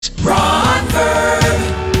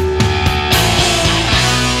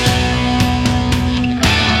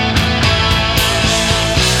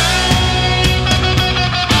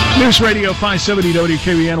News Radio 570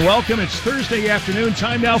 WKBN. Welcome. It's Thursday afternoon.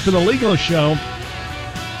 Time now for the Legal Show.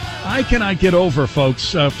 I cannot get over,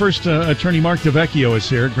 folks. First, Attorney Mark DeVecchio is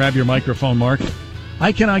here. Grab your microphone, Mark.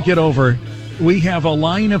 I cannot get over. We have a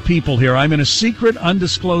line of people here. I'm in a secret,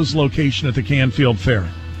 undisclosed location at the Canfield Fair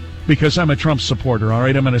because I'm a Trump supporter, all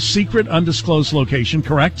right? I'm in a secret, undisclosed location,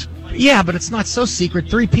 correct? Yeah, but it's not so secret.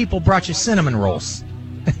 3 people brought you cinnamon rolls.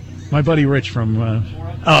 My buddy Rich from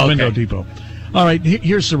Window Depot. All right,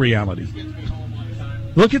 here's the reality.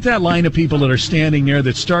 Look at that line of people that are standing there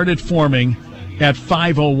that started forming at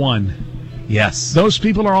 5:01. Yes. Those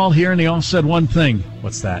people are all here, and they all said one thing.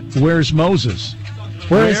 What's that? Where's Moses?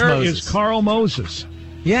 Where is Carl Moses?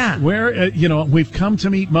 Yeah. Where, we've come to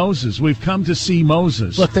meet Moses. We've come to see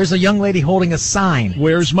Moses. Look, there's a young lady holding a sign.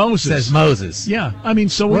 Where's Moses? It says Moses. Yeah. I mean,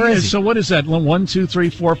 so what is that? 1, 2, 3,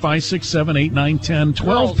 4, 5, 6, 7, 8, 9, 10,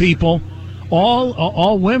 12 people.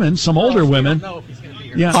 All women, some older women.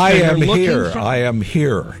 Yeah, I am here. I am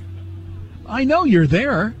here. I know you're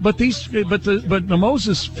there, but the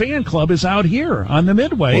Moses fan club is out here on the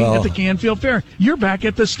Midway at the Canfield Fair. You're back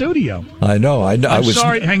at the studio. I know. I'm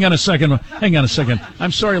sorry. Hang on a second.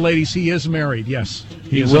 I'm sorry, ladies. He is married. Yes,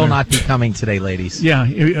 he will not be coming today, ladies. Yeah.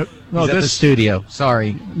 He's at the studio.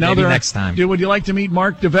 Sorry. Maybe next time. Would you like to meet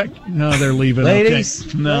Mark DeVec? No, they're leaving. Ladies.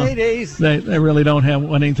 Okay. No, ladies. They really don't have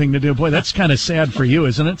anything to do. Boy, that's kind of sad for you,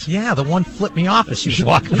 isn't it? Yeah, the one flipped me off as she was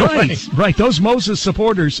walking away. Right. Those Moses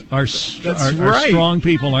supporters are strong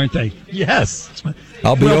people, aren't they? Yes.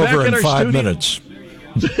 I'll be over in 5 minutes.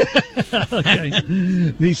 Okay.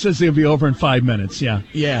 He says he'll be over in 5 minutes. Yeah.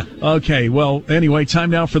 Yeah. Okay. Well, anyway,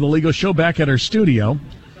 time now for the Legal Show back at our studio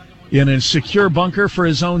in a secure bunker for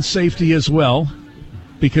his own safety as well,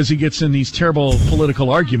 because he gets in these terrible political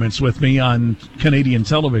arguments with me on Canadian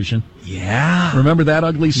television. Yeah. Remember that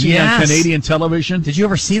ugly scene on Canadian television? Did you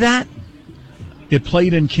ever see that? It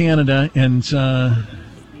played in Canada, and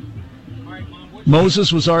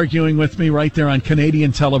Moses was arguing with me right there on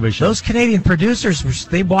Canadian television. Those Canadian producers,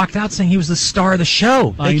 they walked out saying he was the star of the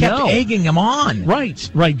show. They kept egging him on. Right.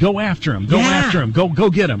 Go after him. Go after him. Go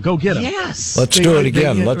get him. Go get him. Yes. Let's do it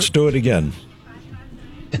again.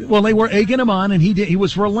 Well, they were egging him on, and he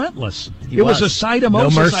was relentless. It was a side of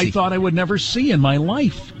Moses I thought I would never see in my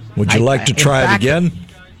life. Would you like to try it again?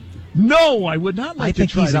 No, I would not like to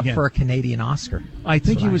try it again. I think he's up for a Canadian Oscar. I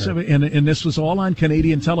think he was, and this was all on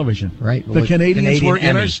Canadian television. Right. Well, the Canadians were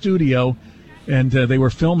in our studio, and they were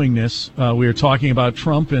filming this. We were talking about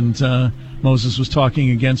Trump, and Moses was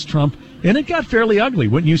talking against Trump, and it got fairly ugly,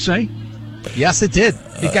 wouldn't you say? Yes, it did.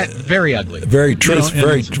 It got very ugly. Very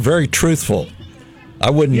truthful. I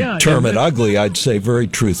wouldn't term it ugly. I'd say very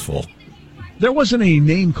truthful. There wasn't any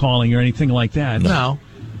name calling or anything like that. No.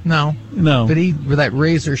 But with that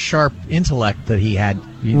razor sharp intellect that he had,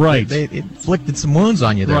 it inflicted some wounds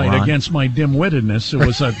on you there, Ron. Against my dim-wittedness, it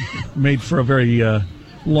was made for a very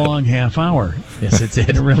long half hour. Yes, it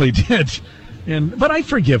did. It really did. But I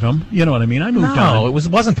forgive him. You know what I mean? I moved on. No, it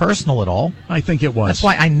wasn't personal at all. I think it was. That's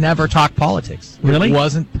why I never talk politics. Really? It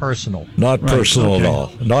wasn't personal. Not personal at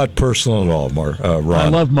all. Not personal at all, Ron. I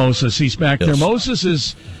love Moses. He's back there. Moses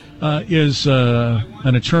is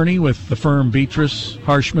an attorney with the firm Beatrice,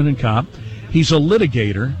 Harshman and Kopp. He's a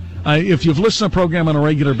litigator. If you've listened to the program on a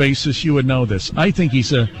regular basis, you would know this. I think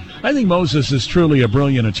Moses is truly a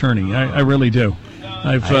brilliant attorney. I really do.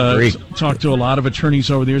 I've talked to a lot of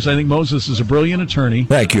attorneys over the years. I think Moses is a brilliant attorney.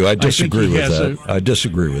 Thank you. I disagree with that. I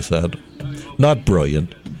disagree with that. Not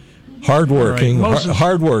brilliant. Hardworking,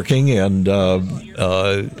 and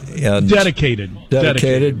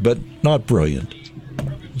dedicated, but not brilliant.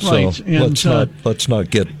 So let's not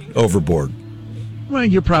get overboard. Well,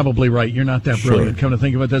 you're probably right. You're not that brilliant. Come to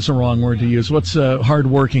think of it, that's the wrong word to use. What's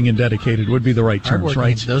hardworking and dedicated would be the right terms,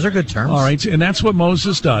 right? Those are good terms. All right, and that's what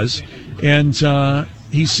Moses does. And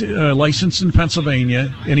he's licensed in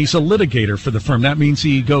Pennsylvania, and he's a litigator for the firm. That means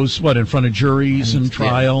he goes, in front of juries and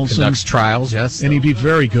trials? Conducts trials, yes. And he'd be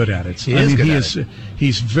very good at it.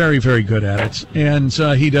 He's very, very good at it. And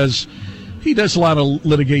he does a lot of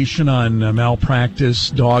litigation on malpractice,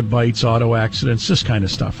 dog bites, auto accidents, this kind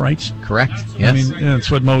of stuff, right? Correct, yes. I mean, that's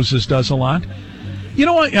what Moses does a lot. You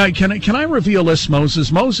know what? Can I reveal this,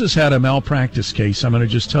 Moses? Moses had a malpractice case. I'm going to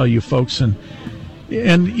just tell you, folks, and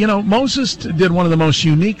Moses did one of the most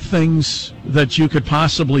unique things that you could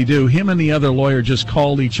possibly do. Him and the other lawyer just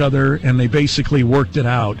called each other, and they basically worked it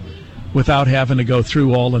out without having to go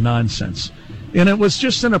through all the nonsense. And it was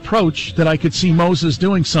just an approach that I could see Moses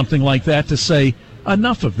doing something like that to say,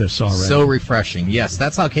 enough of this already. So refreshing. Yes,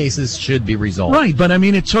 that's how cases should be resolved. Right, but I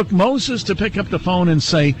mean, it took Moses to pick up the phone and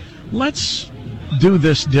say, let's do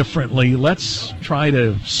this differently. Let's try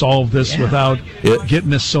to solve this without getting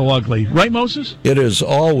this so ugly. Right, Moses? It is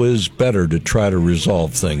always better to try to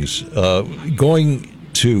resolve things. Going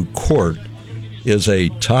to court is a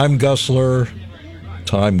time guzzler,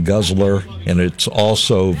 and it's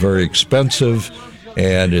also very expensive,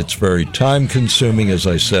 and it's very time-consuming, as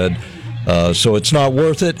I said. So it's not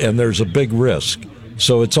worth it, and there's a big risk.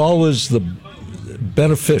 So it's always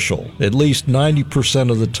beneficial, at least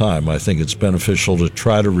 90% of the time, I think it's beneficial to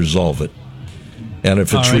try to resolve it. And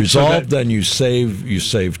if it's resolved, then you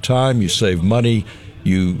save time, you save money,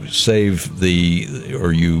 you save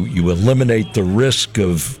you eliminate the risk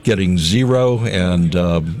of getting zero, and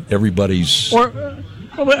everybody's. On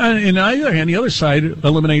the other hand, the other side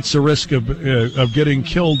eliminates the risk of getting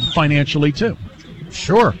killed financially too.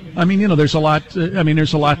 Sure. I mean, there's a lot.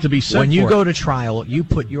 There's a lot to be said. When you go to trial, you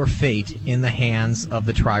put your fate in the hands of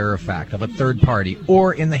the trier of fact, of a third party,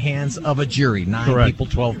 or in the hands of a jury, 9 people,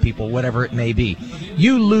 12 people, whatever it may be.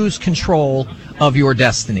 You lose control of your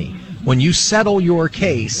destiny. When you settle your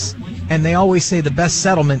case, and they always say the best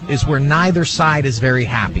settlement is where neither side is very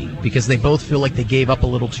happy because they both feel like they gave up a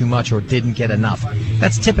little too much or didn't get enough.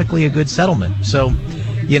 That's typically a good settlement. So,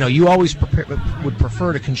 you always would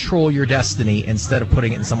prefer to control your destiny instead of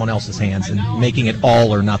putting it in someone else's hands and making it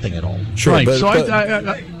all or nothing at all. Sure, right.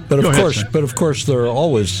 But of course, there are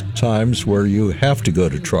always times where you have to go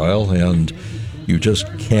to trial and you just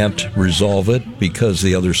can't resolve it because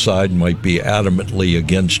the other side might be adamantly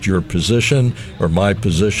against your position or my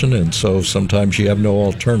position, and so sometimes you have no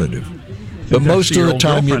alternative. But most of the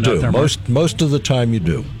time you do. Most of the time you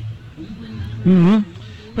do. Mm-hmm.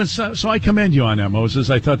 But so I commend you on that, Moses.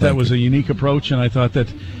 I thought that was a unique approach, and I thought that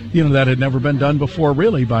that had never been done before,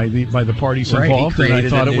 really, by the parties involved. He created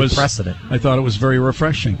and I thought a new precedent. I thought it was very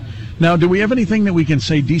refreshing. Now, do we have anything that we can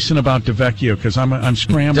say decent about DeVecchio? Because I'm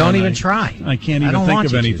scrambling. Don't even try. I can't even think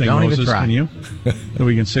of anything, Moses. Can you? That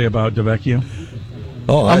we can say about DeVecchio?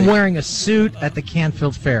 I'm wearing a suit at the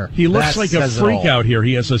Canfield Fair. He looks like a freak out here.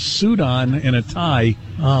 He has a suit on and a tie.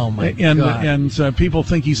 Oh my God! And people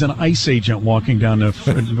think he's an ICE agent walking down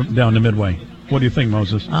the Midway. What do you think,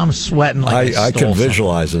 Moses? I'm sweating like I can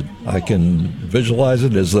visualize it. I can visualize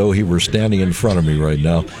it as though he were standing in front of me right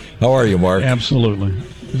now. How are you, Mark? Absolutely.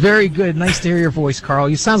 Very good. Nice to hear your voice, Carl.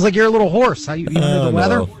 You sounds like you're a little hoarse. You under the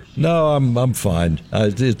weather? No, I'm fine.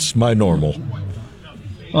 It's my normal.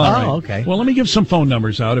 All right. Okay. Well, let me give some phone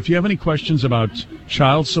numbers out. If you have any questions about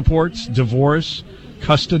child supports, divorce,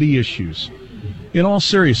 custody issues, in all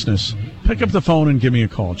seriousness, pick up the phone and give me a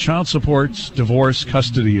call. Child supports, divorce,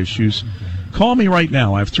 custody issues. Call me right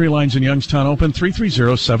now. I have 3 lines in Youngstown open,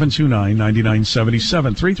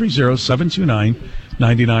 330-729-9977, 330-729-9977,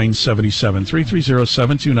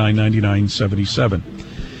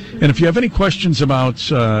 330-729-9977. And if you have any questions about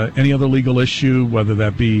any other legal issue, whether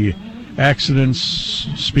that be accidents,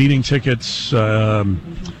 speeding tickets,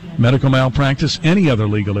 medical malpractice, any other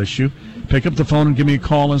legal issue, pick up the phone and give me a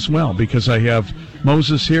call as well, because I have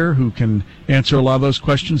Moses here who can answer a lot of those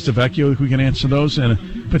questions, DeVecchio who can answer those, and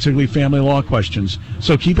particularly family law questions.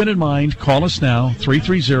 So keep it in mind. Call us now,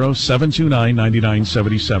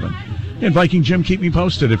 330-729-9977. And Viking Jim, keep me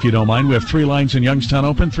posted if you don't mind. We have 3 lines in Youngstown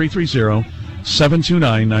open,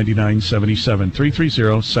 330-729-9977,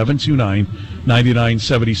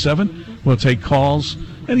 330-729-9977. We'll take calls,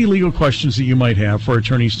 any legal questions that you might have for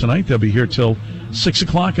attorneys tonight. They'll be here till 6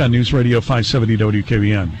 o'clock on News Radio 570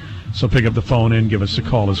 WKBN. So pick up the phone and give us a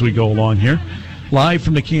call as we go along here. Live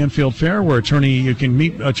from the Canfield Fair, where you can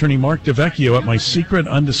meet Attorney Mark DeVecchio at my secret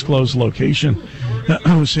undisclosed location.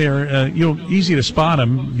 Who's here? Easy to spot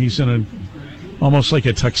him. He's in almost like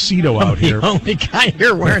a tuxedo out here. The only guy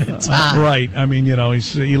here wearing a tie. Right. I mean,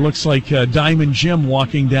 he looks like Diamond Jim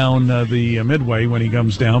walking down the Midway when he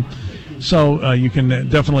comes down. So you can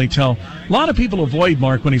definitely tell. A lot of people avoid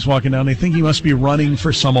Mark when he's walking down. They think he must be running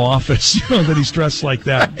for some office, that he's dressed like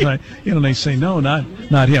that. They say, no,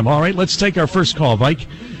 not him. All right, let's take our first call. Vike,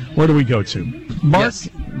 where do we go to? Mark, yes.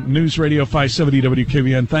 News Radio 570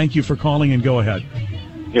 WKBN, thank you for calling, and go ahead.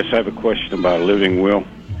 Yes, I have a question about a living will.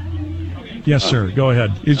 Yes, sir. Go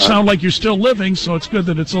ahead. You sound like you're still living, so it's good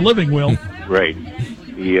that it's a living will. Right.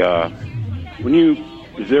 Is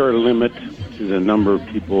there a limit to the number of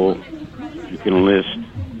people you can list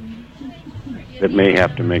that may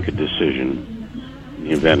have to make a decision in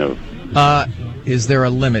the event of... Is there a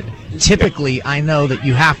limit? Typically, I know that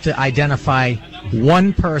you have to identify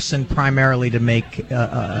one person primarily to make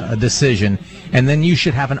a decision, and then you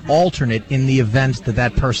should have an alternate in the event that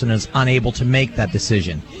that person is unable to make that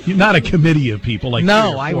decision. Not a committee of people like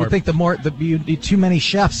no. I would think too many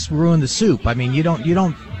chefs ruin the soup. I mean, you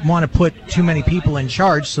don't want to put too many people in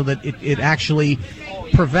charge so that it actually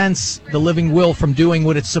prevents the living will from doing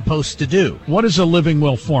what it's supposed to do. What is a living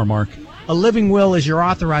will for, Mark? A living will is you're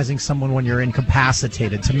authorizing someone when you're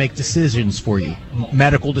incapacitated to make decisions for you,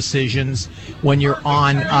 medical decisions. When you're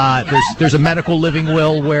on, there's a medical living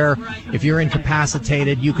will where if you're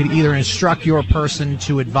incapacitated, you could either instruct your person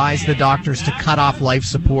to advise the doctors to cut off life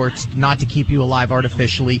supports, not to keep you alive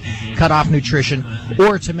artificially, cut off nutrition,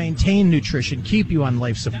 or to maintain nutrition, keep you on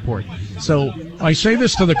life support. So I say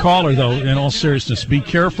this to the caller, though, in all seriousness, be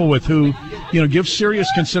careful with who, give serious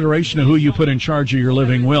consideration to who you put in charge of your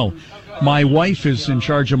living will. My wife is in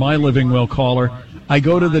charge of my living will, caller. I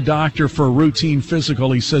go to the doctor for a routine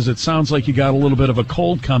physical. He says, it sounds like you got a little bit of a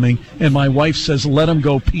cold coming. And my wife says, let him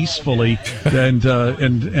go peacefully and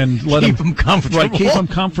let him comfortable. Right, keep him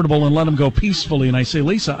comfortable and let him go peacefully. And I say,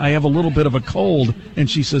 Lisa, I have a little bit of a cold. And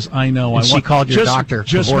she says, I know. And she called your doctor.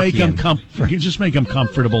 Just make him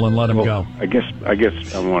comfortable and let him go. I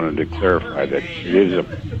guess I wanted to clarify that it is a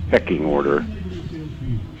pecking order.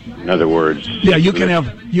 In other words, you can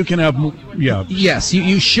have. Yes,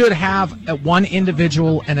 you should have one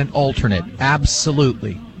individual and an alternate.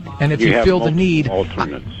 Absolutely. And if you feel the need,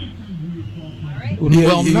 alternates.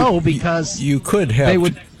 No, because you could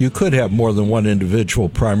have more than one individual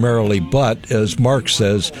primarily, but as Mark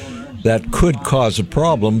says, that could cause a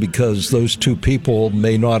problem because those two people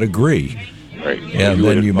may not agree. Right. And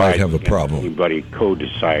then you might have a problem. Anybody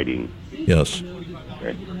co-deciding. Yes.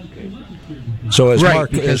 Okay. So as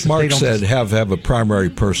Mark said, have a primary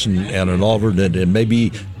person and an alternate, and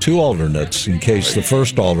maybe two alternates in case the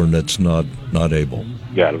first alternate's not able.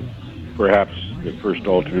 Yeah, perhaps the first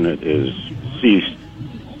alternate is deceased,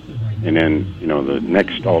 and then the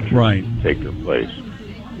next alternate take their place.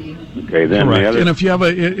 Okay, then correct. The other. And if you have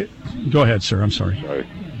go ahead, sir. I'm sorry.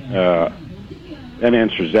 That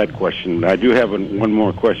answers that question. I do have one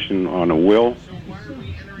more question on a will.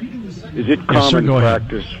 Is it common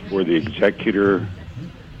practice for the executor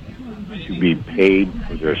to be paid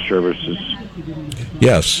for their services?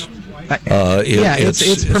 Yes.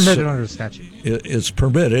 It's permitted under the statute. It's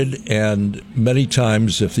permitted, and many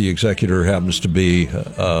times if the executor happens to be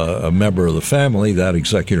a member of the family, that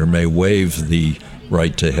executor may waive the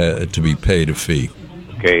right to be paid a fee.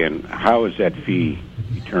 Okay, and how is that fee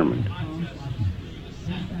determined?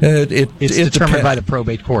 It's determined by the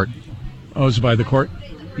probate court. Oh, it's by the court?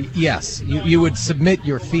 Yes, you would submit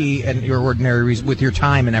your fee and your ordinary with your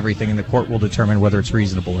time and everything, and the court will determine whether it's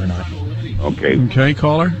reasonable or not. Okay,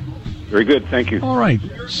 caller. Very good, thank you. All right,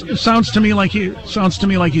 sounds to me like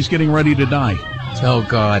he's getting ready to die. Oh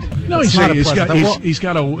God! No, he's got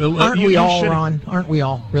a. Aren't we all, Ron? Aren't we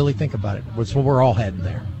all? Really think about it. We're all heading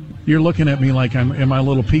there. You're looking at me like am I a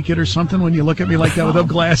little peaked or something when you look at me like that without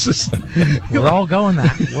glasses? We're all going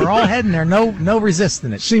that. We're all heading there. No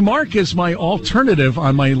resisting it. See, Mark is my alternative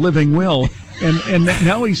on my living will, and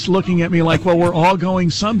now he's looking at me like, well, we're all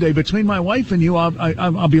going someday. Between my wife and you,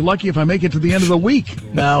 I'll be lucky if I make it to the end of the week.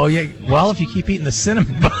 No, well, if you keep eating the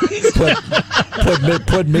cinnamon buns.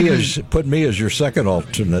 put me as your second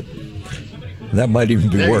alternate. That might even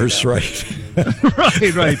be worse, right?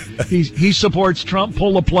 Right. He supports Trump.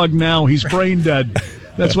 Pull the plug now. He's brain dead.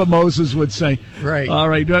 That's what Moses would say. Right. All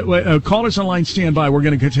right. Callers on line, stand by. We're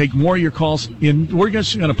going to take more of your calls. We're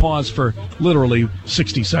just going to pause for literally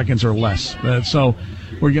 60 seconds or less. So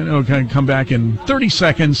we're going to come back in 30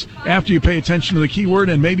 seconds after you pay attention to the keyword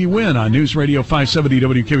and maybe win on News Radio 570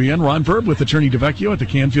 WQEN. Ron Verb with Attorney DeVecchio at the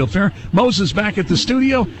Canfield Fair. Moses back at the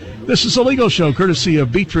studio. This is a legal show courtesy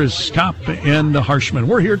of Beatrice, Kopp, and Harshman.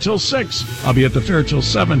 We're here till 6. I'll be at the fair till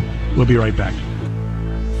 7. We'll be right back.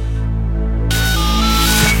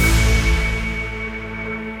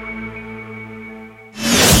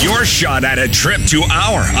 Your shot at a trip to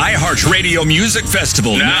our iHeartRadio Music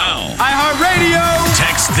Festival now. iHeartRadio!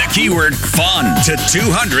 Text the keyword FUN to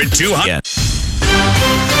 200-200.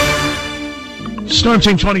 Storm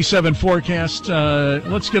Team 27 forecast.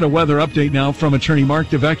 Let's get a weather update now from Attorney Mark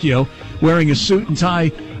DeVecchio, wearing a suit and tie.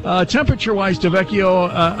 Temperature-wise,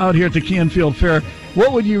 DeVecchio, out here at the Canfield Fair,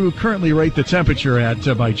 what would you currently rate the temperature at,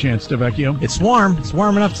 by chance, DeVecchio? It's warm. It's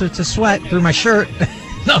warm enough to sweat through my shirt.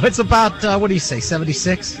 No, it's about, what do you say,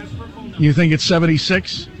 76? You think it's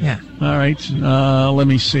 76? Yeah. All right. Let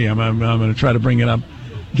me see. I'm going to try to bring it up.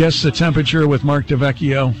 Guess the temperature with Mark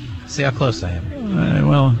DeVecchio. See how close I am.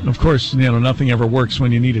 Well, of course, nothing ever works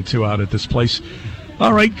when you need it to out at this place.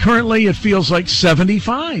 All right, currently it feels like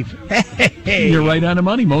 75. Hey. You're right on the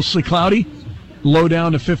money. Mostly cloudy. Low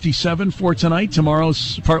down to 57 for tonight.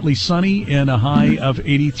 Tomorrow's partly sunny and a high of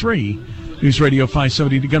 83. News Radio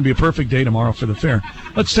 570. It's going to be a perfect day tomorrow for the fair.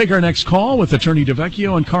 Let's take our next call with Attorney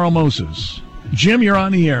DeVecchio and Carl Moses. Jim, you're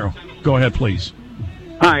on the air. Go ahead, please.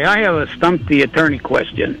 Hi, I have a stump the attorney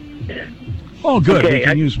question. Oh, good. Okay, we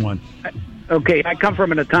can use one. Okay, I come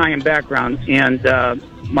from an Italian background, and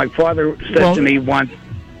my father said to me once...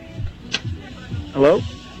 Hello?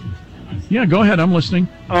 Yeah, go ahead. I'm listening.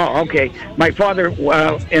 Oh, okay. My father,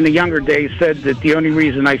 in the younger days, said that the only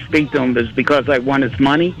reason I speak to him is because I want his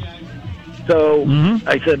money. So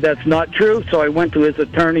I said that's not true. So I went to his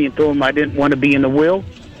attorney and told him I didn't want to be in the will,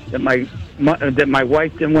 that my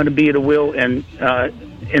wife didn't want to be in the will, and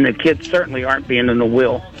the kids certainly aren't being in the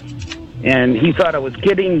will. And he thought I was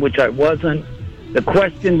kidding, which I wasn't. The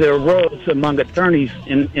question that arose among attorneys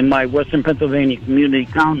in my Western Pennsylvania community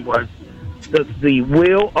town was, does the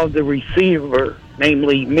will of the receiver,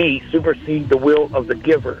 namely me, supersede the will of the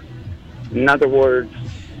giver? In other words,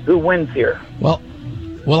 who wins here? Well,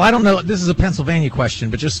 I don't know. This is a Pennsylvania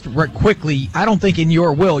question, but just quickly, I don't think in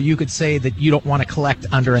your will you could say that you don't want to collect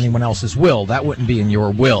under anyone else's will. That wouldn't be in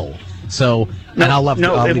your will. So, and I'll let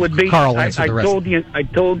Carl answer the rest.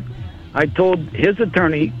 I told his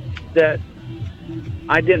attorney that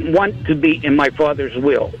I didn't want to be in my father's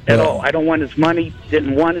will at all. I don't want his money,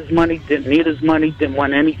 didn't want his money, didn't need his money, didn't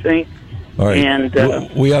want anything. All right.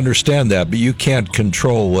 And we understand that, but you can't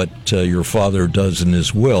control what your father does in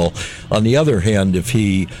his will. On the other hand, if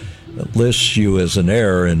he lists you as an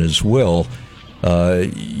heir in his will,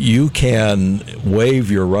 you can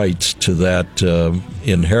waive your rights to that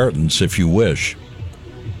inheritance if you wish.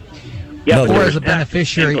 Yeah, or as a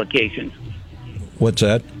beneficiary. Implications. What's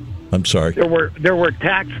that? I'm sorry. There were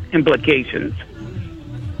tax implications.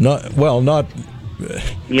 Not.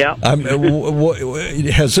 Yeah.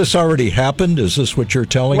 Has this already happened? Is this what you're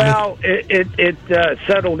telling me? Well, it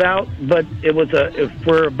settled out, but it was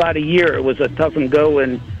for about a year. It was a tough and go,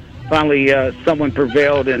 and finally someone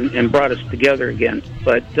prevailed and brought us together again.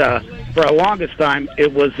 But for the longest time,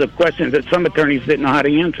 it was a question that some attorneys didn't know how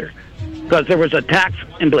to answer because there was a tax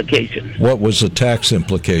implication. What was the tax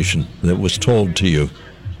implication that was told to you?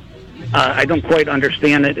 I don't quite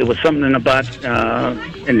understand it. It was something about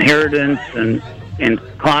inheritance and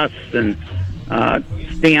costs and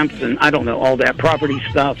stamps and I don't know, all that property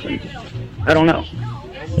stuff, and I don't know.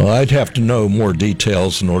 Well, I'd have to know more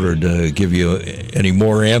details in order to give you any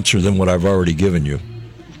more answer than what I've already given you.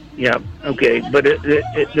 Yeah, okay, but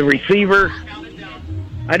the receiver,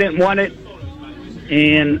 I didn't want it,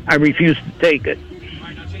 and I refused to take it.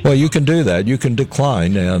 Well, you can do that. You can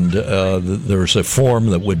decline, and there's a form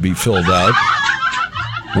that would be filled out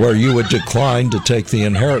where you would decline to take the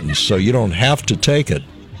inheritance, so you don't have to take it.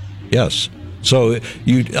 Yes. So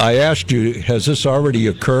I asked you, has this already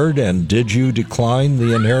occurred, and did you decline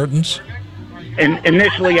the inheritance? And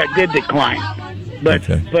initially, I did decline, but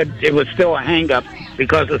it was still a hang-up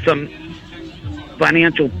because of some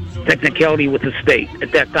financial technicality with the state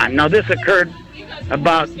at that time. Now, this occurred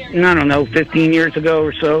about, 15 years ago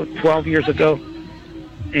or so, 12 years ago,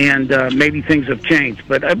 and maybe things have changed.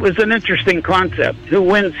 But it was an interesting concept. Who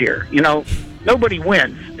wins here? Nobody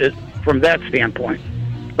wins from that standpoint.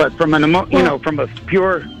 But from from a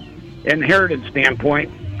pure inheritance standpoint,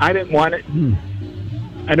 I didn't want it.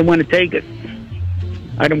 I didn't want to take it.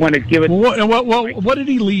 I didn't want to give it. What did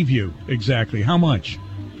he leave you exactly? How much?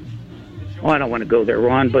 Well, I don't want to go there,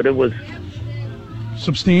 Ron, but it was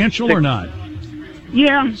substantial or not?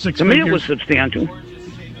 Yeah, to me it was substantial.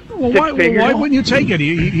 Well, why wouldn't you take it?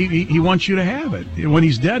 He wants you to have it. When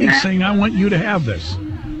he's dead, he's saying, "I want you to have this."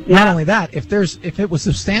 Not only that, if it was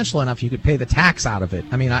substantial enough, you could pay the tax out of it.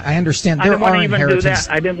 I mean, I understand there are inheritance.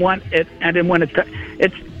 I didn't want to even do that. I didn't want it. I didn't want to.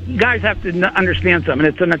 It's you guys have to understand something.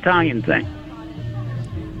 It's an Italian thing.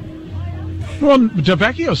 Well,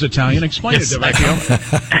 DeVecchio's Italian. Explain it,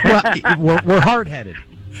 DeVecchio. Well, we're hard-headed.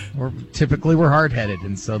 We're hard-headed,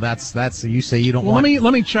 and so that's you say you don't want.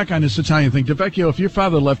 Let me check on this Italian thing, DeVecchio. If your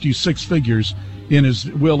father left you 6 figures in his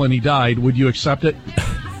will and he died, would you accept it?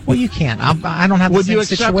 Well, you can't. I don't have the same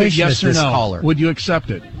situation as this caller. Would you accept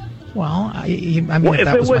it? Well, if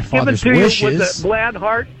that was my father's wishes. If it was given to you with a glad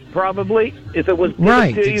heart, probably. If it was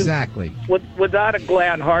given to you exactly. Without a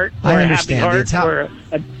glad heart or I understand. a happy heart.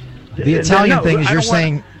 The Italian thing is you're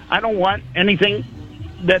saying... I don't want anything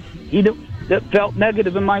that felt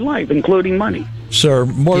negative in my life, including money. Sir,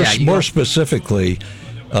 more specifically...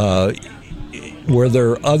 were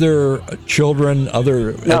there other children,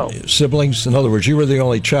 siblings? In other words, you were the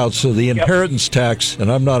only child. So the inheritance tax,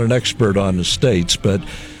 and I'm not an expert on estates, but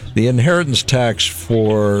The inheritance tax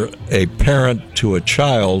for a parent to a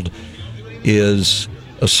child is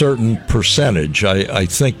a certain percentage. I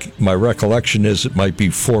think my recollection is it might be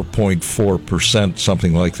 4.4%,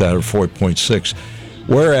 something like that, or 4.6.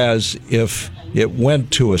 Whereas if it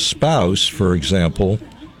went to a spouse, for example,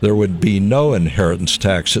 there would be no inheritance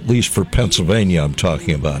tax, at least for Pennsylvania I'm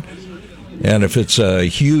talking about. And if it's a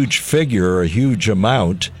huge figure, a huge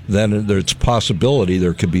amount, then there's possibility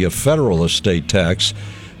there could be a federal estate tax.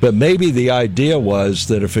 But maybe the idea was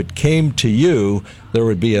that if it came to you, there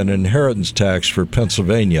would be an inheritance tax for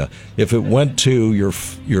Pennsylvania. If it went to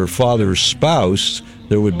your father's spouse,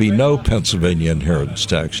 there would be no Pennsylvania inheritance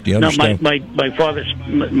tax. Do you understand? No,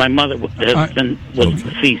 my mother was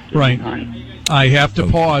deceased. Right. I have to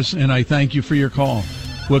pause, and I thank you for your call.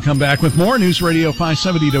 We'll come back with more News Radio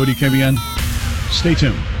 570 WKBN. Stay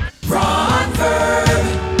tuned. Ron Verb.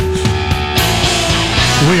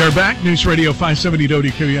 We are back, News Radio 570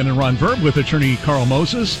 WKBN and Ron Verb with attorney Carl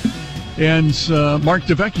Moses and Mark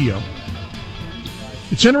DeVecchio.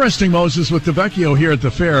 It's interesting, Moses, with DeVecchio here at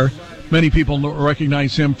the fair. Many people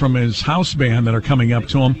recognize him from his house band that are coming up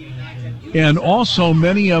to him. And also,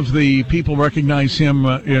 many of the people recognize him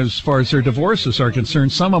as far as their divorces are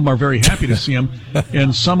concerned. Some of them are very happy to see him,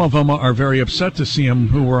 and some of them are very upset to see him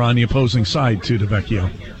who were on the opposing side to DeVecchio.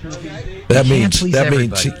 That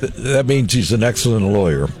means he's an excellent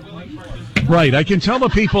lawyer. Right. I can tell the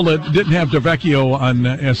people that didn't have DeVecchio on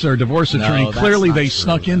as their divorce attorney, clearly they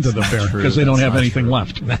snuck into the fair because they don't have anything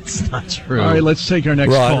left. That's not true. All right, let's take our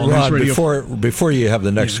next call. Ron, before you have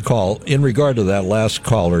the next call, in regard to that last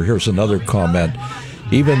caller, here's another comment.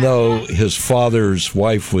 Even though his father's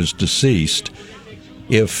wife was deceased,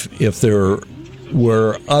 if there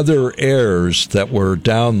were other heirs that were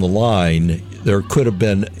down the line, there could have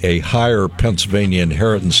been a higher Pennsylvania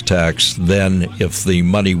inheritance tax than if the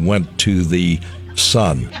money went to the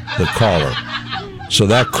son, the caller. So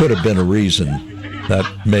that could have been a reason. That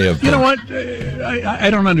may have been. You know what?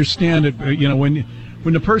 I don't understand it. You know, when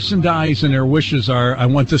the person dies and their wishes are, I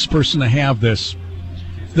want this person to have this,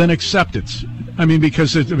 then accept it. I mean,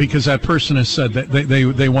 because that person has said that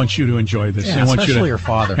they want you to enjoy this. Yeah, they want you to your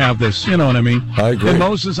father. have this. You know what I mean? I agree. And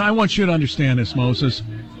Moses, I want you to understand this, Moses.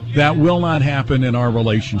 That will not happen in our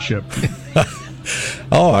relationship.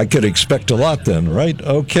 Oh, I could expect a lot then, right?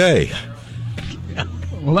 Okay.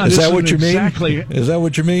 Well, is that what you exactly, mean? Is that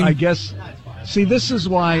what you mean? I guess. See, this is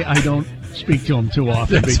why I don't speak to him too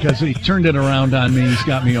often, because he turned it around on me. He's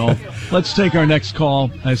got me all. Let's take our next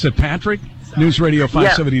call. I said, Patrick, News Radio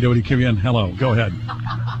 570 WKBN. Hello. Go ahead.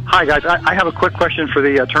 Hi, guys. I have a quick question for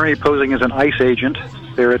the attorney posing as an ICE agent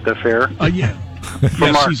there at the fair. Yeah. Yes,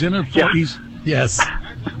 Mark. he's in a. Yeah. Yes.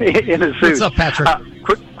 In his suit. What's up, Patrick?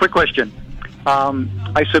 Quick question.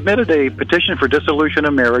 I submitted a petition for dissolution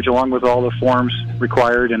of marriage along with all the forms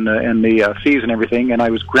required and the fees and everything, and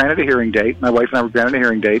I was granted a hearing date. My wife and I were granted a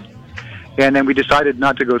hearing date, and then we decided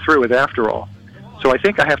not to go through with it after all. So I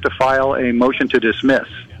think I have to file a motion to dismiss.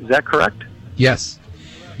 Is that correct? Yes.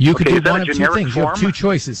 You could do one of two things. Form? You have two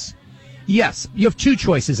choices. Yes, you have two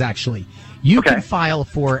choices, actually. You can file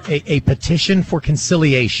for a petition for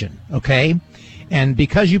conciliation, okay? And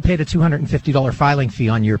because you paid a $250 filing fee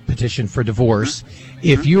on your petition for divorce,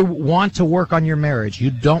 if you want to work on your marriage,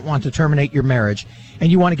 you don't want to terminate your marriage,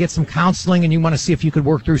 and you want to get some counseling and you want to see if you could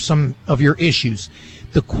work through some of your issues,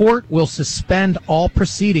 the court will suspend all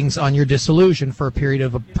proceedings on your dissolution for a period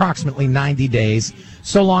of approximately 90 days,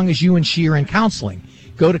 so long as you and she are in counseling.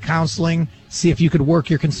 Go to counseling, see if you could work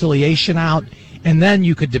your conciliation out, and then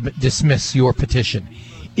you could dismiss your petition.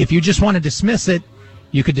 If you just want to dismiss it,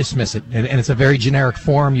 you could dismiss it. And it's a very generic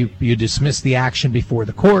form. You dismiss the action before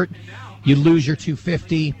the court. You lose your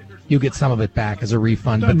 $250. You get some of it back as a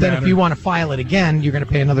refund. But then if you want to file it again, you're going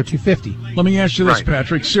to pay another $250. Let me ask you this,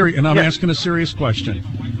 Patrick. And I'm asking a serious question.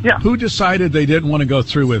 Yeah. Who decided they didn't want to go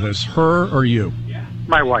through with this, her or you?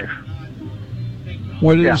 My wife.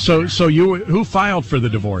 So you who filed for the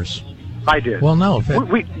divorce? I did. Well, no.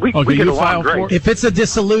 We get along great. If it's a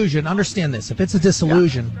dissolution, understand this. If it's a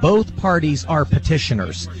dissolution, both parties are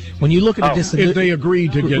petitioners. When you look at a dissolution, if they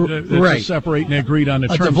agreed to get to separate and they agreed on the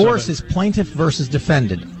terms of it. A divorce is plaintiff versus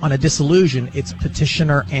defendant. On a dissolution, it's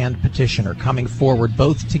petitioner and petitioner coming forward,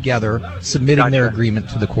 both together, submitting their agreement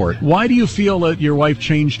to the court. Why do you feel that your wife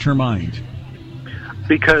changed her mind?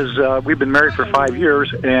 Because we've been married for 5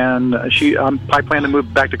 years, and I plan to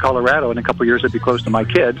move back to Colorado in a couple of years to be close to my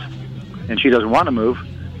kids. And she doesn't want to move,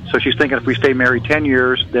 so she's thinking if we stay married 10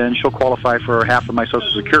 years, then she'll qualify for half of my Social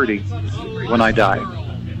Security when I die.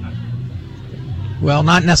 Well,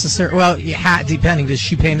 not necessarily. Well, depending. Does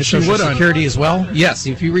she pay into Social Security as well? Yes.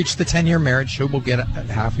 If you reach the 10-year marriage, she will get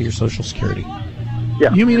half of your Social Security.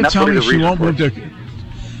 Yeah. You mean to that's tell really me the she reason won't for move it. to?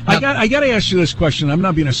 I got to ask you this question. I'm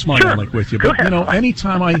not being a smart Sure. aleck with you, Go but ahead.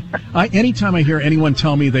 anytime I hear anyone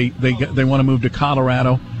tell me they want to move to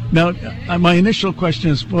Colorado. Now, my initial question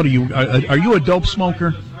is, what are you? Are you a dope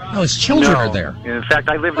smoker? No, his children No. are there. In fact,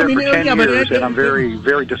 I lived there for 10 yeah, but years, and I'm very,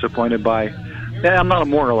 very disappointed by. I'm not a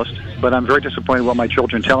moralist, but I'm very disappointed what my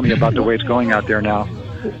children tell me about the way it's going out there now.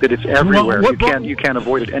 That it's everywhere. Well, You can't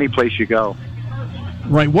avoid it any place you go.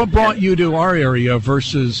 Right. What brought you to our area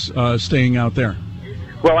versus staying out there?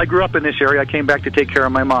 Well, I grew up in this area. I came back to take care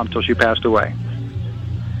of my mom till she passed away.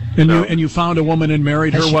 And you found a woman and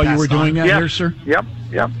married Has her she while you were passed on? doing that Yes. here, sir? Yep.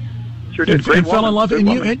 Sure did. And Great fell in woman. love, Good and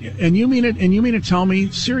woman. you mean to tell me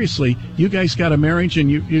seriously? You guys got a marriage,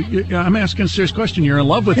 and you I'm asking a serious question. You're in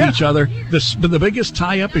love with each other. The biggest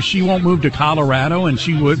tie up is she won't move to Colorado, and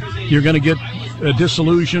you're going to get a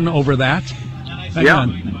disillusion over that. Hang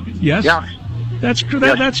on. Yes. Yeah. That's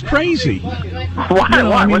crazy. Why? You know,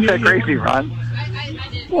 Why? I mean, What's that crazy, Ron?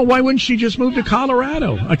 Well, why wouldn't she just move to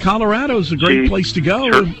Colorado? Colorado's a great place to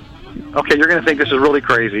go. Sure. Okay, you're going to think this is really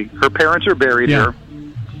crazy. Her parents are buried here,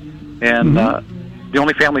 and the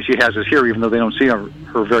only family she has is here, even though they don't see her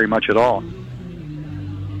very much at all.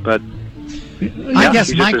 But I guess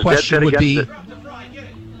she's my just as question dead would set be, against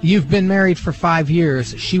you've been married for 5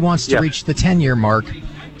 years. She wants to Yes. reach the 10-year mark.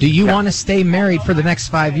 Do you want to stay married for the next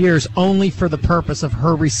 5 years only for the purpose of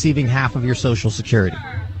her receiving half of your Social Security?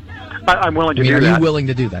 I'm willing to I mean, do are that. you willing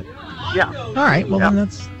to do that? Yeah. All right. Well, then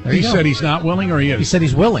there He you go. said he's not willing, or he is? He said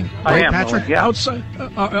he's willing. I Right, am Patrick? willing, yeah.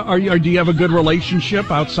 Outside, do you have a good relationship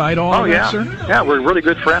outside all Oh of yeah. that, sir? Yeah, we're really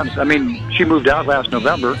good friends. I mean, she moved out last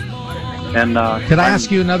November, and Could I ask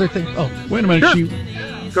you another thing? Oh, Wait a minute. Sure.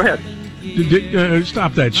 Go ahead.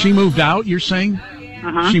 Stop that. She moved out, you're saying?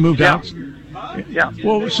 She moved Yeah. out? Yeah.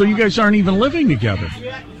 Well, so you guys aren't even living together.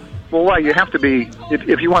 Well, why? You have to be.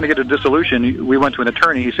 If you want to get a dissolution, we went to an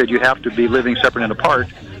attorney. He said you have to be living separate and apart.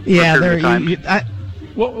 yeah. For a There. period of time.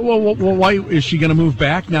 Well, why is she going to move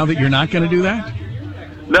back now that you're not going to do that?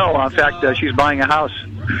 No, in fact, she's buying a house,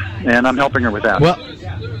 and I'm helping her with that. Well,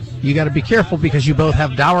 you got to be careful because you both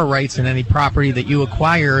have dower rights in any property that you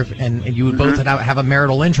acquire, and you would both have a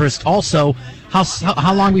marital interest. Also,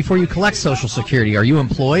 how long before you collect Social Security? Are you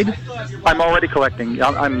employed? I'm already collecting.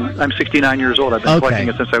 I'm 69 years old. I've been collecting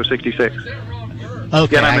it since I was 66.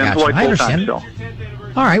 Okay, and I'm I got you. employed I full time understand. still.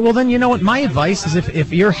 All right, well then, you know what? My advice is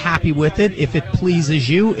if you're happy with it, if it pleases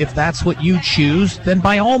you, if that's what you choose, then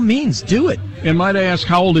by all means, do it. And might I ask,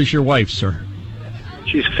 how old is your wife, sir?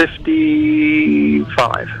 She's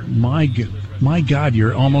 55. My God,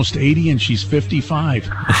 you're almost 80 and she's 55.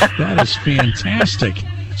 That is fantastic.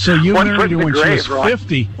 So you One married foot her in when the she was grave, Ron.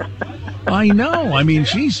 50. I know. I mean,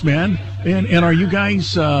 geez, man. And are you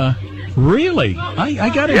guys really? I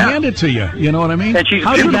got to hand it to you. You know what I mean? And she's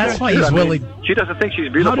How did beautiful. That's why too. he's I mean, willing. She doesn't think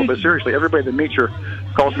she's beautiful, but seriously, everybody that meets her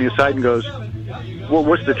calls me aside and goes, "Well,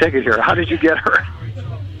 what's the ticket here? How did you get her?"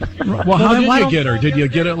 Well, how then why did you don't- get her? Did you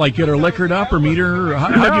get her liquored up or meet her?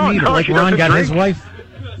 How'd you meet her? No, Like she Ron doesn't got his drink. wife?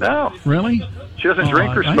 No, Really? she doesn't Oh,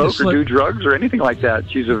 drink or I smoke just or let- do drugs or anything like that.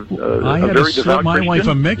 She's a I had to very slip devout my Christian. wife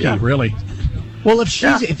a Mickey, Yeah. really. Well,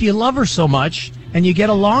 if you love her so much and you get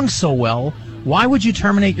along so well, why would you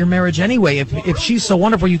terminate your marriage anyway? If she's so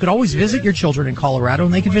wonderful, you could always visit your children in Colorado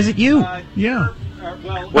and they could visit you. Yeah.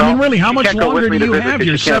 Well, I mean, really, how she much can't go with longer me do to you visit have? 'cause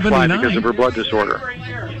You're she can't fly 79. because of her blood disorder.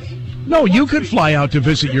 No, you could fly out to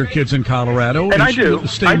visit your kids in Colorado And I do.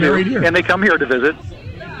 stay I married do. here. And they come here to visit.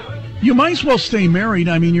 You might as well stay married.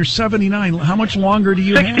 I mean, you're 79. How much longer do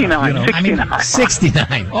you 69. have? You know? 69.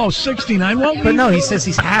 69. Oh, 69. Well, But no, he says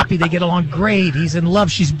he's happy. They get along great. He's in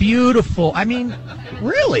love. She's beautiful. I mean,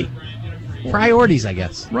 really? Priorities, I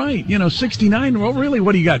guess. Right. 69. Well, really,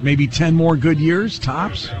 what do you got? Maybe 10 more good years,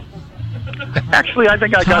 tops? Actually, I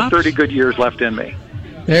think I got Tops? 30 good years left in me.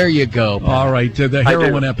 There you go. All right. The I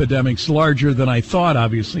heroin do. epidemic's larger than I thought,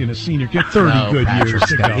 obviously, in a senior kid. 30 No, good Patrick's years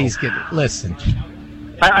to got- go. He's good. Listen,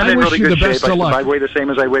 I'm I in wish really you good the best shape. of luck. I weigh the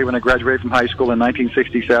same as I weighed when I graduated from high school in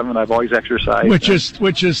 1967. I've always exercised. Which is Take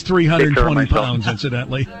care 320 of myself. pounds,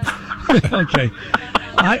 incidentally. Okay.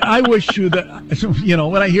 I wish you that,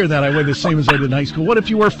 when I hear that, I weigh the same as I did in high school. What if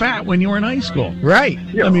you were fat when you were in high school? right.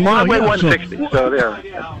 Yeah, I mean, well, I you weigh know, yeah, so- 160, so there.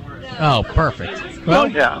 Oh, perfect. Well,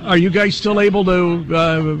 Yeah. are you guys still able to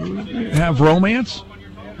have romance?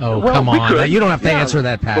 Oh, Well, come we on. could, You don't have to yeah. answer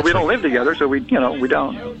that, Patrick. But we don't live together, so we don't.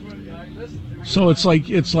 So it's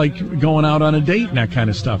like going out on a date and that kind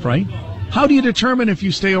of stuff, right? How do you determine if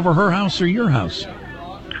you stay over her house or your house?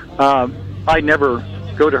 I never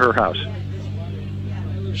go to her house,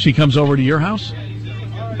 She comes over to your house?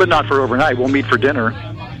 but not for overnight. We'll meet for dinner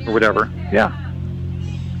or whatever. Yeah.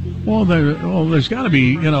 Well, there's got to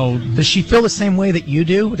be, Does she feel the same way that you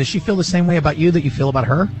do? Does she feel the same way about you that you feel about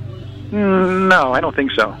her? No, I don't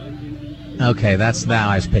think so. Okay, now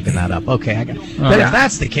I was picking that up. Okay, But if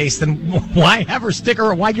that's the case, then why have her stick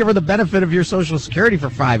her? Why give her the benefit of your Social Security for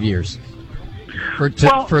 5 years? For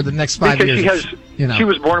the next 5 years, because she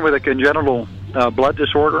was born with a congenital blood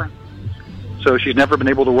disorder, so she's never been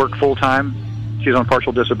able to work full time. She's on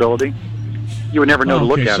partial disability. You would never know to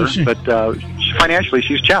look at her, but financially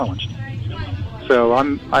she's challenged. So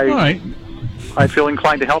I feel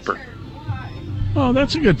inclined to help her. Oh,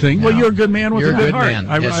 that's a good thing. Well, you're a good man with a good heart. Man.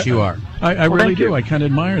 Yes, you are. I really do. I kind of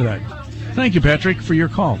admire that. Thank you, Patrick, for your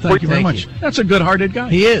call. Thank you very much. That's a good-hearted guy.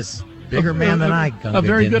 He is. Bigger man than I. A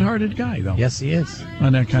very good-hearted guy, though. Yes, he is.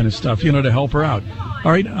 On that kind of stuff, to help her out.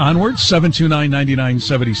 All right, onward,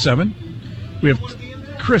 729-9977. We have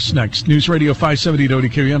Chris next. News Radio 570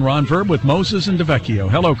 WKRN. Ron Verb with Moses and DeVecchio.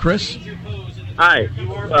 Hello, Chris. Hi.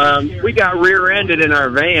 We got rear-ended in our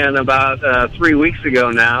van about 3 weeks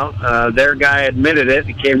ago now. Their guy admitted it.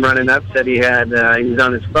 He came running up, said he was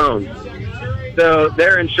on his phone. So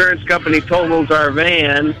their insurance company totals our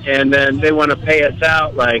van, and then they want to pay us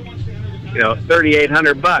out like,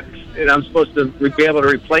 $3,800, and I'm supposed to be able to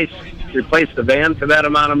replace the van for that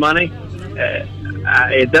amount of money.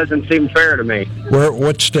 It doesn't seem fair to me.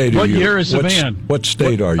 What state are you? What year is the van? What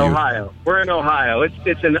state are you? Ohio. We're in Ohio.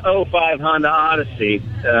 It's an 05 Honda Odyssey.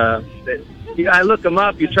 I look them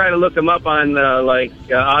up. You try to look them up on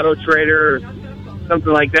Auto Trader or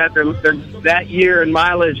something like that. They're that year in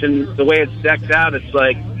mileage, and the way it's decked out, it's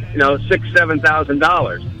like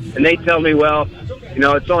 $6,000-$7,000, and they tell me, well,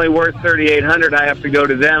 it's only worth $3,800. I have to go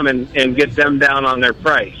to them and get them down on their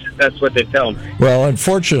price. That's what they tell me. Well,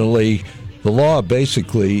 unfortunately, the law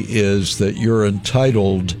basically is that you're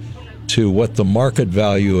entitled to what the market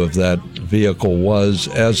value of that vehicle was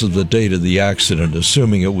as of the date of the accident,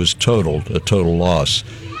 assuming it was totaled, a total loss.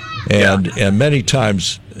 And many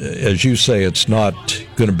times, as you say, it's not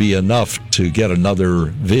going to be enough to get another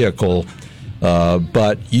vehicle,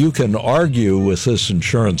 but you can argue with this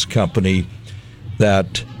insurance company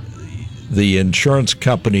that the insurance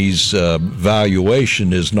company's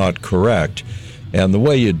valuation is not correct. And the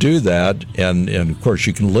way you do that, and of course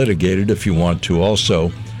you can litigate it if you want to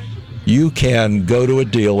also, you can go to a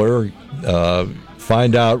dealer,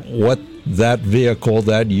 find out what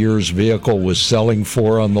that year's vehicle was selling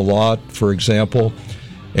for on the lot, for example,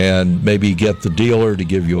 and maybe get the dealer to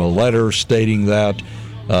give you a letter stating that.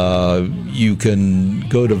 You can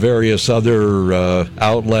go to various other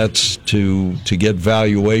outlets to get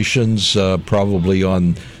valuations, probably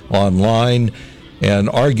online,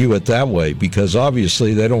 and argue it that way, because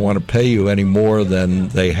obviously they don't want to pay you any more than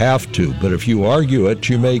they have to. But if you argue it,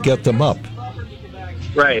 you may get them up.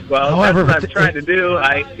 Right. Well, however, that's what I've tried to do.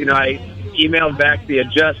 I emailed back the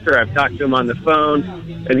adjuster. I've talked to him on the phone,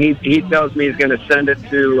 and he tells me he's going to send it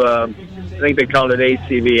to, I think they called it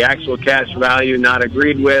ACV, actual cash value not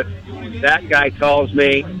agreed with. That guy calls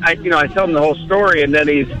me. I tell him the whole story, and then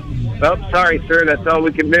he's, well, sorry, sir, that's all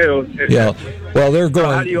we can do. Yeah. Well, they're going.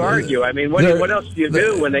 So how do you argue? I mean, what else do you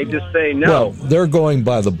do when they just say no? Well, they're going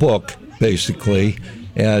by the book, basically.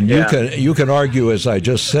 And you can argue, as I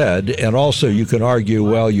just said, and also you can argue,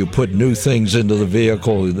 well, you put new things into the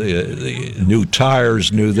vehicle, new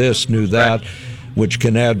tires, new this, new that, which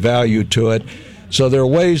can add value to it. So there are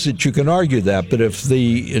ways that you can argue that. But if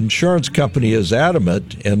the insurance company is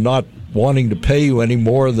adamant and not wanting to pay you any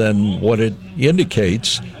more than what it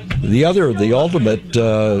indicates, the ultimate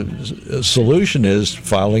solution is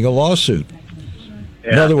filing a lawsuit.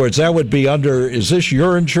 Yeah. In other words, that would be under, is this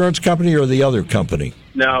your insurance company or the other company?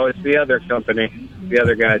 No, it's the other company, the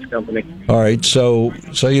other guy's company. All right, so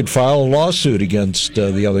you'd file a lawsuit against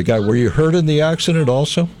the other guy. Were you hurt in the accident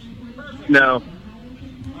also? No.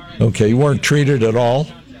 Okay, you weren't treated at all?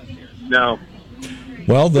 No.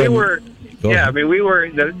 Well, then... We were, we were,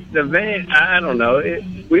 the van, I don't know,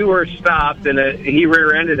 we were stopped, and he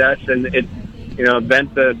rear-ended us, and it,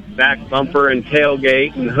 bent the back bumper and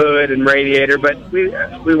tailgate and hood and radiator, but we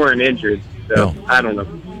weren't injured, so no. I don't know.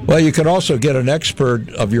 Well, you can also get an expert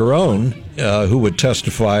of your own who would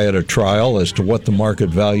testify at a trial as to what the market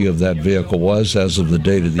value of that vehicle was as of the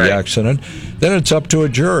date of the accident. Then it's up to a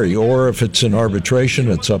jury, or if it's in arbitration,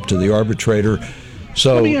 it's up to the arbitrator.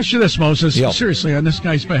 So let me ask you this, Moses, seriously, on this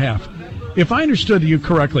guy's behalf. If I understood you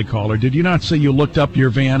correctly, caller, did you not say you looked up your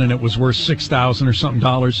van and it was worth $6,000 or something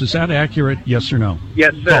dollars? Is that accurate? Yes or no?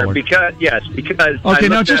 Yes, sir. Caller. Because okay,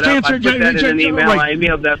 now just answer. I put that in an email. Right. I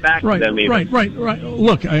emailed that back to them. Even. Right.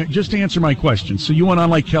 Look, just answer my question. So you went on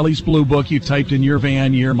like Kelly's Blue Book. You typed in your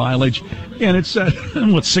van, year, mileage, and it said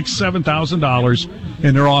what $7,000,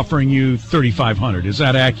 and they're offering you $3,500. Is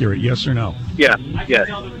that accurate? Yes or no? Yes.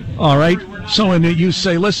 All right. So, and you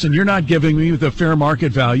say, listen, you're not giving me the fair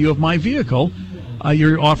market value of my vehicle.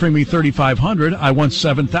 You're offering me $3,500. I want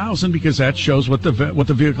 $7,000 because that shows what the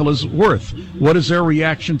vehicle is worth. What is their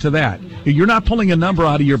reaction to that? You're not pulling a number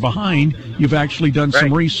out of your behind. You've actually done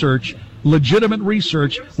some research, legitimate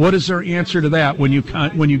research. What is their answer to that when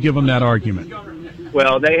you give them that argument?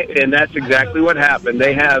 Well, and that's exactly what happened.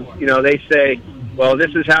 They have, they say, well,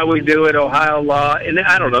 this is how we do it, Ohio law, and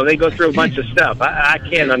I don't know. They go through a bunch of stuff. I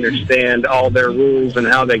can't understand all their rules and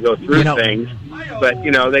how they go through things, but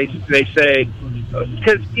they say,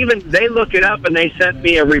 because even they look it up and they sent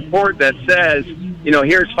me a report that says,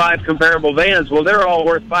 here's 5 comparable vans. Well, they're all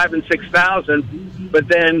worth $5,000 and $6,000, but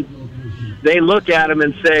then they look at them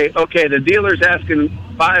and say, okay, the dealer's asking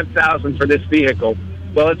 $5,000 for this vehicle.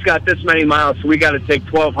 Well, it's got this many miles, so we got to take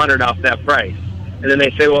 $1,200 off that price. And then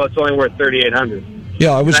they say, well, it's only worth $3,800.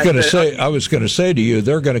 Yeah, I was going to say to you,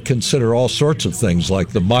 they're going to consider all sorts of things like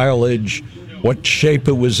the mileage, what shape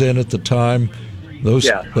it was in at the time, those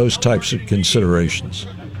types of considerations.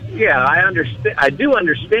 Yeah, I do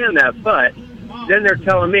understand that, but then they're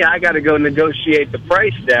telling me I got to go negotiate the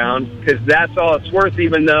price down because that's all it's worth,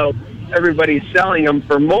 even though everybody's selling them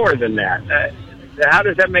for more than that. How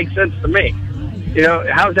does that make sense to me?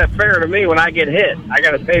 How's that fair to me when I get hit? I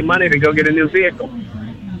got to pay money to go get a new vehicle.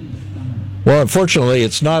 Well, unfortunately,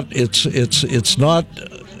 it's not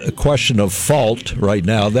a question of fault right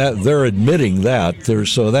now. That they're admitting that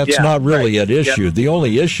that's not really an issue. Yep. The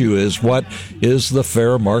only issue is what is the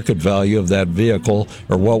fair market value of that vehicle,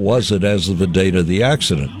 or what was it as of the date of the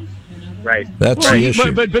accident. Right. That's the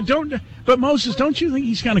issue. But Moses, don't you think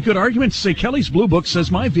he's got a good argument to say Kelly's Blue Book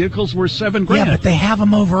says my vehicle's worth $7,000? Yeah, but they have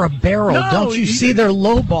him over a barrel. No, don't you see they're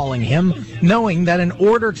lowballing him, knowing that in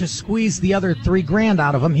order to squeeze the other $3,000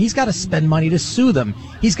 out of him, he's got to spend money to sue them.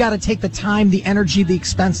 He's got to take the time, the energy, the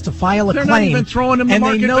expense to file a claim. They're not even throwing him the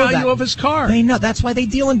market value of his car. They know. That's why they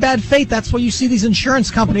deal in bad faith. That's why you see these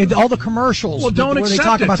insurance companies, all the commercials. Well, don't where accept they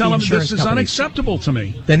talk it. about Tell the him this insurance is companies. unacceptable to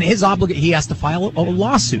me. Then he has to file a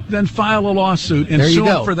lawsuit. Then file a lawsuit and sue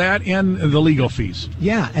him for that and the legal fees.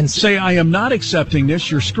 Yeah, and say I am not accepting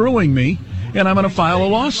this. You're screwing me, and I'm going to file a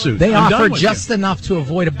lawsuit. They offer just enough to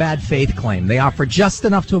avoid a bad faith claim.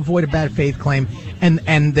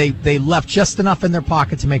 And they left just enough in their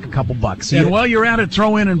pocket to make a couple bucks. So and while you're at it,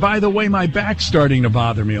 throw in. And by the way, my back's starting to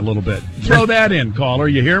bother me a little bit. Throw that in, caller.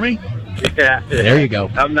 You hear me? Yeah. There you go.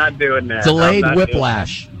 I'm not doing that. Delayed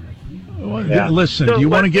whiplash. Listen, do you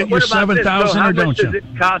want to get your $7,000 or don't you? How much does it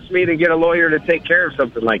cost me to get a lawyer to take care of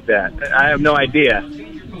something like that? I have no idea.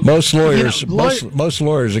 Most lawyers, most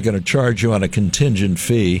lawyers are going to charge you on a contingent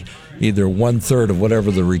fee, either 1/3 of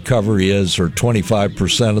whatever the recovery is, or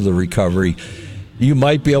 25% of the recovery. You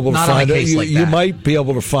might be able to might be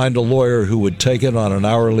able to find a lawyer who would take it on an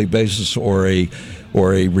hourly basis or a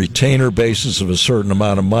retainer basis of a certain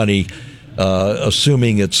amount of money.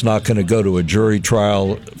 Assuming it's not going to go to a jury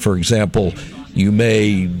trial. For example, you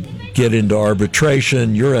may get into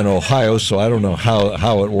arbitration. You're in Ohio, so I don't know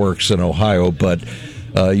how it works in Ohio, but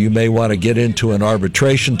you may want to get into an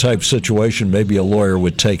arbitration type situation. Maybe a lawyer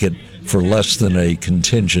would take it for less than a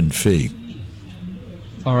contingent fee.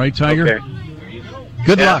 All right, Tiger. Okay.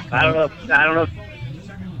 Good luck. I don't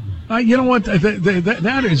know. You know what?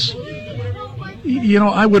 That is...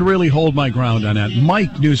 I would really hold my ground on that.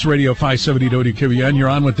 Mike, News Radio 570 WQBN. You're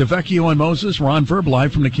on with DeVecchio and Moses. Ron Verb,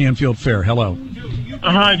 live from the Canfield Fair. Hello.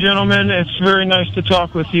 Hi, gentlemen. It's very nice to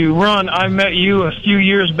talk with you. Ron, I met you a few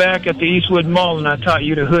years back at the Eastwood Mall, and I taught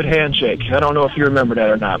you the hood handshake. I don't know if you remember that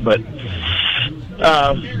or not, but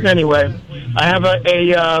anyway, I have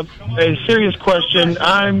a serious question.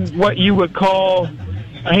 I'm what you would call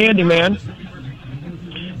a handyman.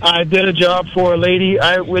 I did a job for a lady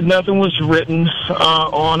with nothing was written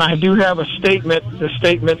on. I do have a statement. The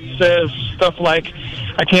statement says stuff like,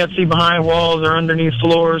 I can't see behind walls or underneath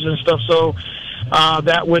floors and stuff, so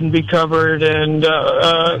that wouldn't be covered. And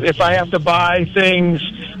if I have to buy things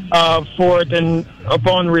for it, then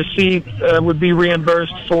upon receipt would be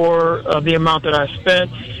reimbursed for the amount that I spent.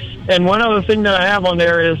 And one other thing that I have on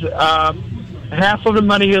there is half of the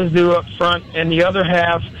money is due up front, and the other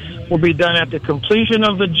half will be done at the completion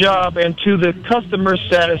of the job and to the customer's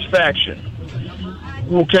satisfaction.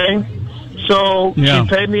 Okay? So Yeah. she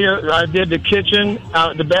paid me. I did the kitchen,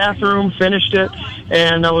 the bathroom, finished it,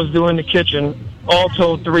 and I was doing the kitchen. All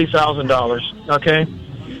told, $3,000. Okay.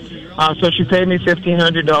 So she paid me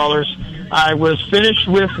 $1,500. I was finished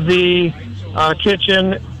with the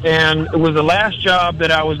kitchen, and it was the last job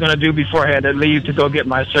that I was going to do before I had to leave to go get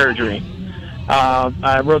my surgery.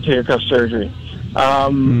 Rotator cuff surgery.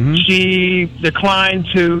 She declined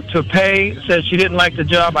to pay, said she didn't like the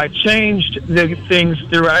job. I changed the things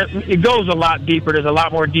through. It goes a lot deeper. There's a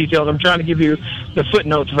lot more details. I'm trying to give you the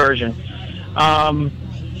footnotes version.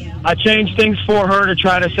 I changed things for her to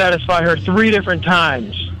try to satisfy her 3 different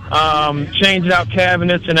times. Changed out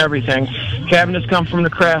cabinets and everything. Cabinets come from the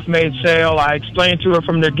Craft Made sale. I explained to her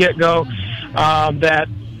from the get-go that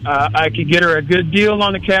I could get her a good deal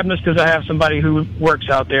on the cabinets because I have somebody who works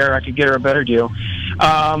out there. I could get her a better deal.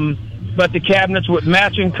 But the cabinets would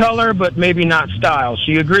match in color, but maybe not style.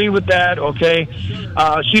 She agreed with that, okay.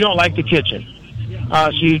 She don't like the kitchen.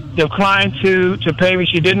 She declined to pay me.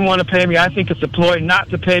 She didn't want to pay me. I think it's a ploy not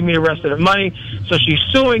to pay me the rest of the money. So she's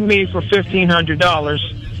suing me for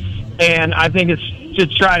 $1,500. And I think it's to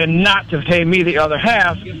try to not to pay me the other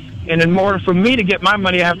half. And in order for me to get my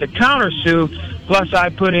money, I have to countersue. Plus, I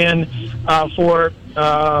put in for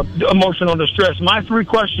emotional distress. My 3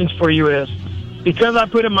 questions for you is, because I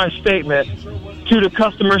put in my statement to the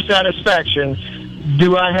customer satisfaction,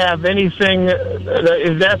 do I have anything?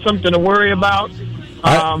 Is that something to worry about?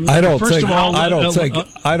 I don't first think. of all, I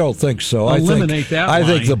don't think so. Eliminate that I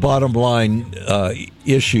think line. the bottom line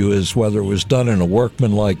issue is whether it was done in a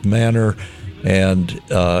workmanlike manner, and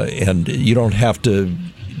you don't have to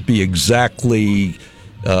be exactly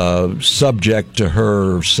subject to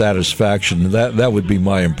her satisfaction. That would be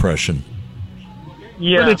my impression.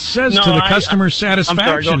 Yeah. But it says to the customer's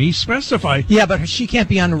satisfaction. He specified. Yeah, but she can't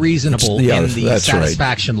be unreasonable in the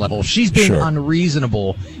satisfaction level. If she's being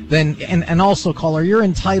unreasonable, then and also, caller, you're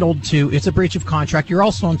entitled to. It's a breach of contract. You're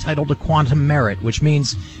also entitled to quantum merit, which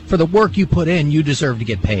means for the work you put in, you deserve to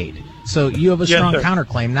get paid. So you have a strong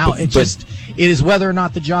counterclaim. Now it is whether or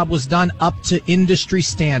not the job was done up to industry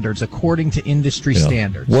standards, according to industry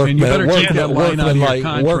standards.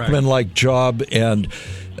 Workmanlike job. And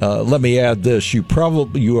let me add this: you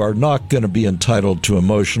are not going to be entitled to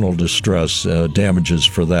emotional distress damages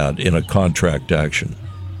for that in a contract action,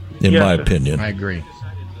 in my opinion. I agree.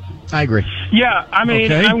 Yeah, I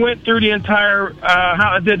mean, I went through the entire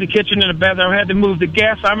how I did the kitchen and the bathroom. I had to move the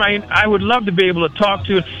gas. I mean, I would love to be able to talk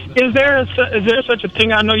to. Is there such a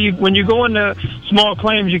thing? I know when you go into small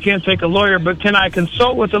claims, you can't take a lawyer, but can I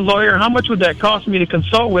consult with a lawyer? How much would that cost me to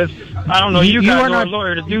consult with? I don't know. You guys are a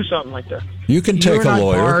lawyer to do something like that. You can take a lawyer. You're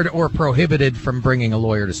not barred or prohibited from bringing a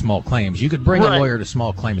lawyer to small claims. You could bring a lawyer to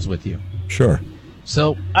small claims with you. Sure.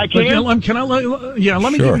 So I can.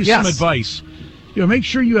 Let me give you some advice. Make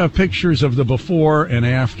sure you have pictures of the before and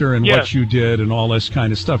after and what you did and all this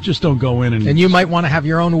kind of stuff. Just don't go in and you might want to have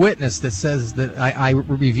your own witness that says that I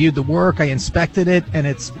reviewed the work, I inspected it, and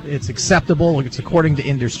it's acceptable. It's according to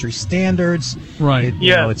industry standards. Right.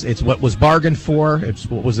 It's what was bargained for. It's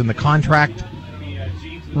what was in the contract.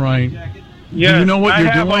 Right. Yeah. Do you know what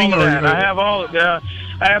you're doing? I have all of that.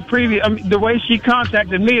 I have previous. The way she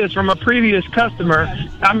contacted me is from a previous customer.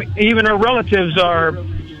 Even her relatives are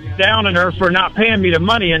down on her for not paying me the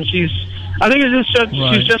money, and she's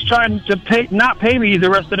just trying to not pay me the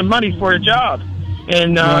rest of the money for a job.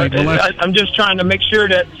 And I'm just trying to make sure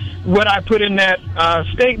that what I put in that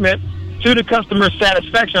statement to the customer's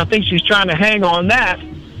satisfaction. I think she's trying to hang on that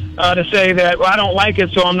to say that I don't like it,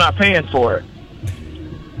 so I'm not paying for it.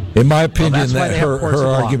 In my opinion, her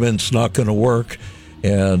argument's not going to work,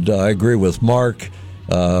 and I agree with Mark.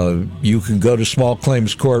 You can go to small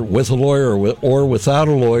claims court with a lawyer or without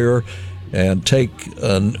a lawyer, and take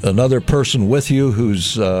another person with you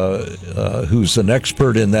who's an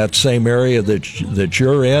expert in that same area that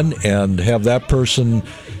you're in, and have that person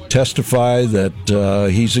testify that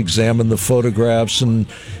he's examined the photographs and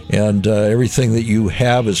everything that you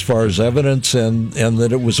have as far as evidence, and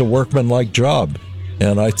that it was a workmanlike job.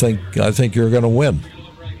 And I think you're going to win.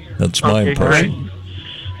 That's my impression.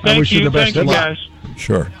 I wish you the best of luck. Guys.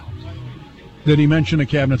 Sure. Did he mention the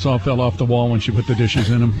cabinets all fell off the wall when she put the dishes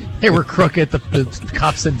in them? They were crooked. The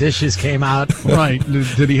cups and dishes came out. Right.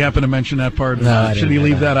 Did he happen to mention that part? No. Should he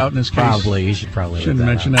leave that out in his case? Probably. He should probably. Shouldn't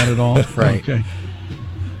mention that at all. Right. Okay.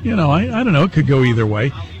 I don't know. It could go either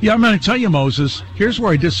way. Yeah, I'm going to tell you, Moses, here's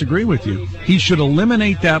where I disagree with you. He should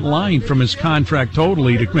eliminate that line from his contract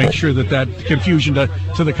totally to make sure that confusion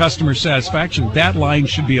to the customer's satisfaction, that line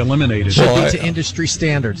should be eliminated. Should be to industry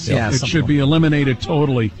standards. Yeah, it should be eliminated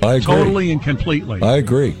totally. I agree. Totally and completely. I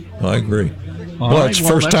agree. Well, it's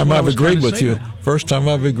first time I've agreed with you. First time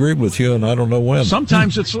I've agreed with you, and I don't know when.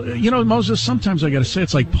 Sometimes it's, Moses, sometimes I got to say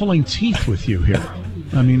it's like pulling teeth with you here.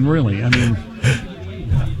 I mean, really.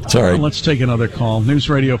 It's all right. Let's take another call. News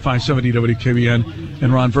Radio 570 WKBN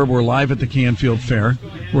and Ron Verber. We're live at the Canfield Fair.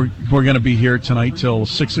 We're going to be here tonight till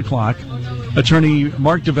 6 o'clock. Attorney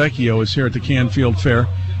Mark DeVecchio is here at the Canfield Fair.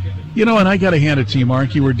 And I got to hand it to you,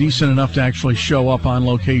 Mark. You were decent enough to actually show up on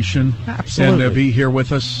location. Absolutely. And be here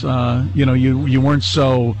with us. You weren't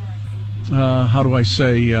so, how do I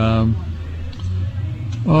say,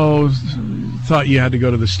 thought you had to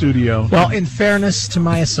go to the studio. Well, in fairness to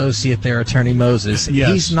my associate there, Attorney Moses, yes.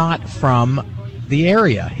 He's not from the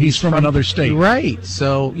area. He's from another state. Right.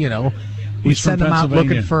 So, we send him out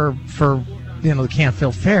looking for the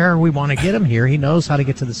Canfield Fair. We want to get him here. He knows how to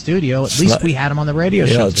get to the studio. At least we had him on the radio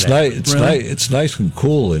show today. It's nice and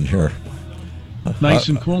cool in here. Nice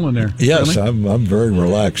and cool in there. Yes, really? I'm very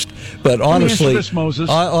relaxed. But honestly, this, Moses.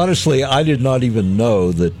 I did not even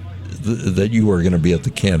know that you were going to be at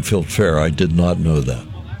the Canfield Fair. I did not know that.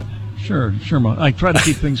 Sure. I try to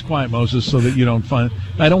keep things quiet, Moses, so that you don't find.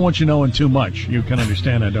 I don't want you knowing too much. You can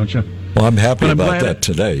understand that, don't you? Well, I'm happy about that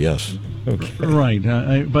today. Yes. Okay.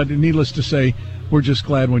 Right. But needless to say, we're just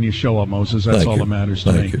glad when you show up, Moses. That's all that matters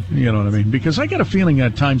to me. You know what I mean? Because I got a feeling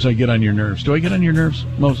at times I get on your nerves. Do I get on your nerves,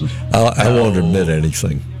 Moses? I won't admit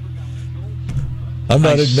anything. I'm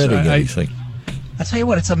not admitting anything. I tell you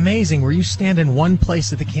what, it's amazing where you stand in one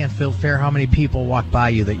place at the Canfield Fair, how many people walk by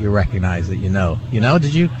you that you recognize, that you know.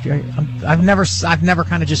 Did you? I've never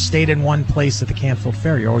kind of just stayed in one place at the Canfield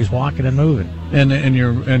Fair. You're always walking and moving. And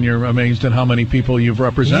you're amazed at how many people you've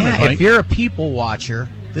represented. Yeah, right? If you're a people watcher,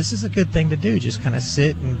 this is a good thing to do. Just kind of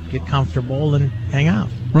sit and get comfortable and hang out.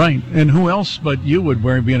 Right. And who else but you would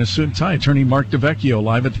be in a suit and tie? Attorney Mark DeVecchio,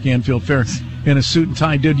 live at the Canfield Fair in a suit and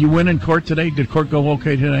tie. Did you win in court today? Did court go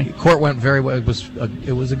okay today? Court went very well. It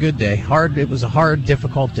was a good day. It was a hard,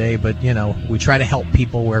 difficult day, but we try to help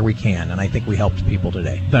people where we can, and I think we helped people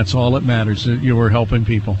today. That's all that matters. That you were helping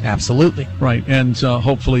people. Absolutely. Right. And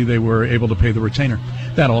hopefully they were able to pay the retainer.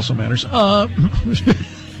 That also matters.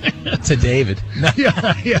 To David.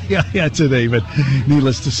 Yeah, to David.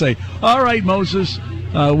 Needless to say. All right, Moses.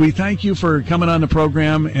 We thank you for coming on the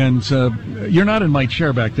program, and you're not in my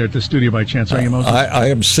chair back there at the studio by chance, are you, Moses? I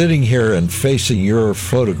am sitting here and facing your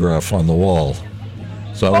photograph on the wall.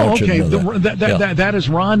 So I want you to know that is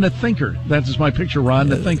Ron the Thinker. That is my picture, Ron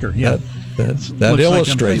the Thinker. Yeah, that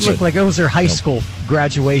illustrates it. Looked like it was their high school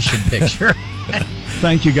graduation picture.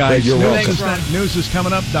 Thank you, guys. You're welcome. News is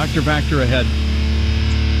coming up. Dr. Vactor ahead.